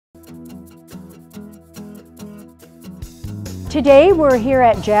Today we're here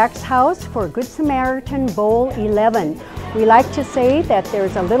at Jack's house for Good Samaritan Bowl 11. We like to say that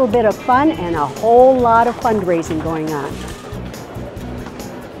there's a little bit of fun and a whole lot of fundraising going on.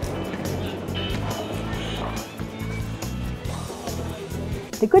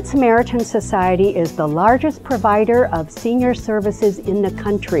 The Good Samaritan Society is the largest provider of senior services in the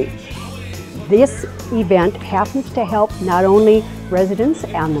country. This event happens to help not only residents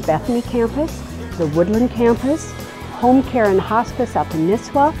on the Bethany campus, the Woodland campus, home care and hospice up in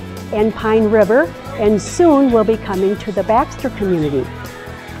Nisswa, and Pine River, and soon we'll be coming to the Baxter community.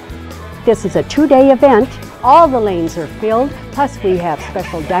 This is a two-day event. All the lanes are filled, plus we have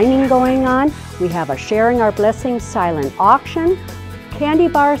special dining going on. We have a Sharing Our Blessings silent auction, candy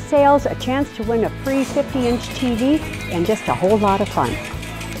bar sales, a chance to win a free 50-inch TV, and just a whole lot of fun.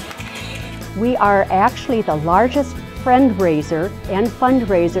 We are actually the largest friend-raiser and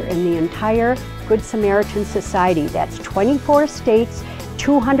fundraiser in the entire Good Samaritan Society. That's 24 states,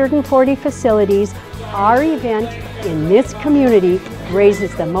 240 facilities. Our event in this community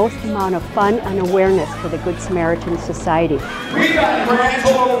raises the most amount of fun and awareness for the Good Samaritan Society. We got a grand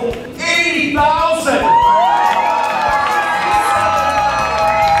total of 80,000!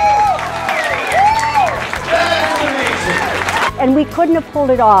 And we couldn't have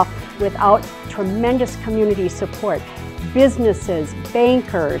pulled it off without tremendous community support. Businesses,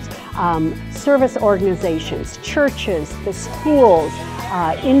 bankers, service organizations, churches, the schools,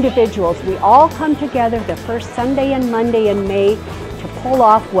 individuals. We all come together the first Sunday and Monday in May to pull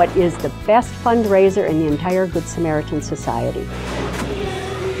off what is the best fundraiser in the entire Good Samaritan Society.